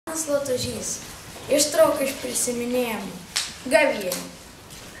Slatužys. Ištrauka iš prisiminėjimų. Gavėnė.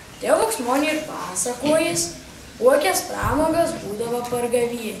 Tėvuk žmonė ir pasakojas, kokias pramogas būdavo per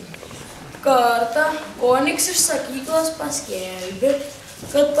gavėnį. Kartą koniks iš sakyklos paskelbė,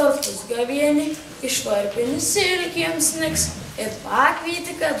 kad per pusgavėnį išvarpinis silkėms niks ir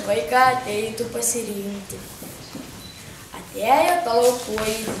pakvietė, kad vaiką ateitų pasirinkti. Atėjo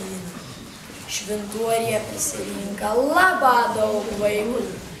talaukuoji dieną. Šventuorėje prisirinka labai daug vaikų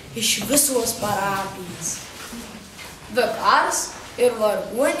iš visos parapijos. Vikaras ir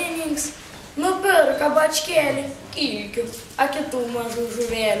vargonininks nupirka bačkelį, kilkių, kitų mažų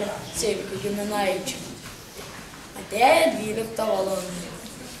žuvėlių, silkių giminaičių. Atėjo 12 valandą.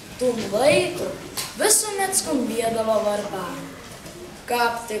 Tum laiku visuomet skumbėdavo varpą.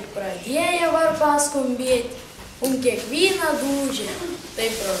 Kap tik pradėjo varpą skumbėti, kiekvieną dūžę, tai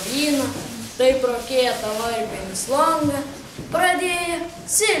pro vyną, tai pro kietą varpinis langą, pradėjo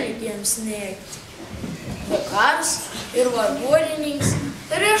silkėms snėgti. Vikaras ir vargonininks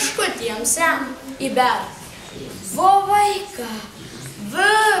rieškutiems jam įberti. Vo vaiką,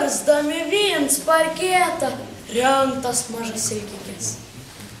 virsdami viens parkėtą, rentas mažas silkikės.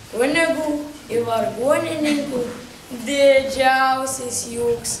 Kunigų ir vargonininkų didžiausiais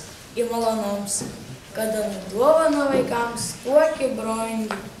jūks į malonoms, kada nudovano vaikams tokį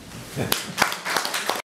brangį.